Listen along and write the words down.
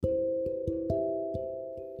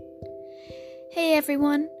Hey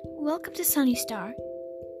everyone, welcome to Sunny Star.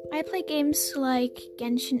 I play games like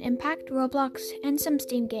Genshin Impact, Roblox, and some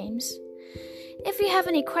Steam games. If you have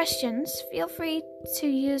any questions, feel free to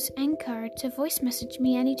use Anchor to voice message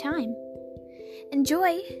me anytime.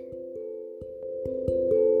 Enjoy!